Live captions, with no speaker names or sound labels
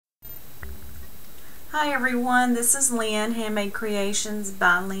Hi everyone, this is Lynn, Handmade Creations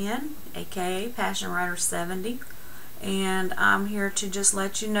by Lynn, aka Passion Writer 70, and I'm here to just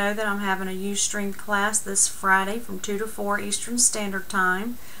let you know that I'm having a Ustream class this Friday from 2 to 4 Eastern Standard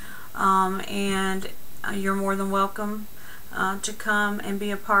Time, and you're more than welcome to come and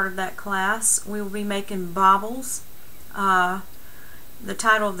be a part of that class. We will be making baubles. The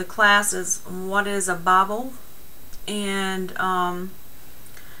title of the class is What is a Bauble? And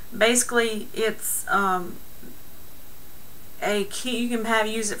basically it's a key. You can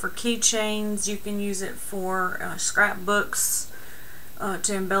use it for keychains, you can use it for scrapbooks,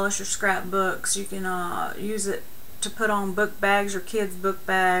 to embellish your scrapbooks. You can use it to put on book bags, your kids' book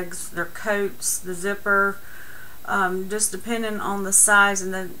bags, their coats, the zipper, just depending on the size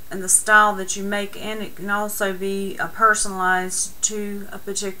and the style that you make, and it can also be personalized to a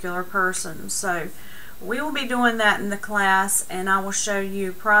particular person. So we will be doing that in the class, and I will show you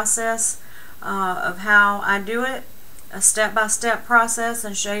a process of how I do it, a step-by-step process,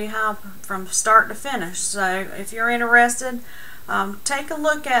 and show you how from start to finish. So if you're interested, take a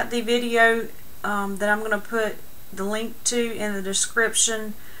look at the video that I'm going to put the link to in the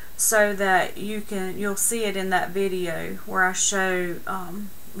description, so that you'll see it in that video where I show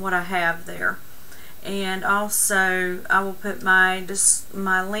what I have there. And also I will put my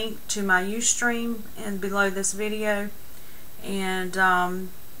link to my Ustream below this video, and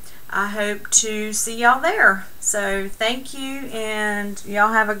I hope to see y'all there. So thank you, and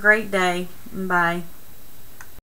y'all have a great day. Bye.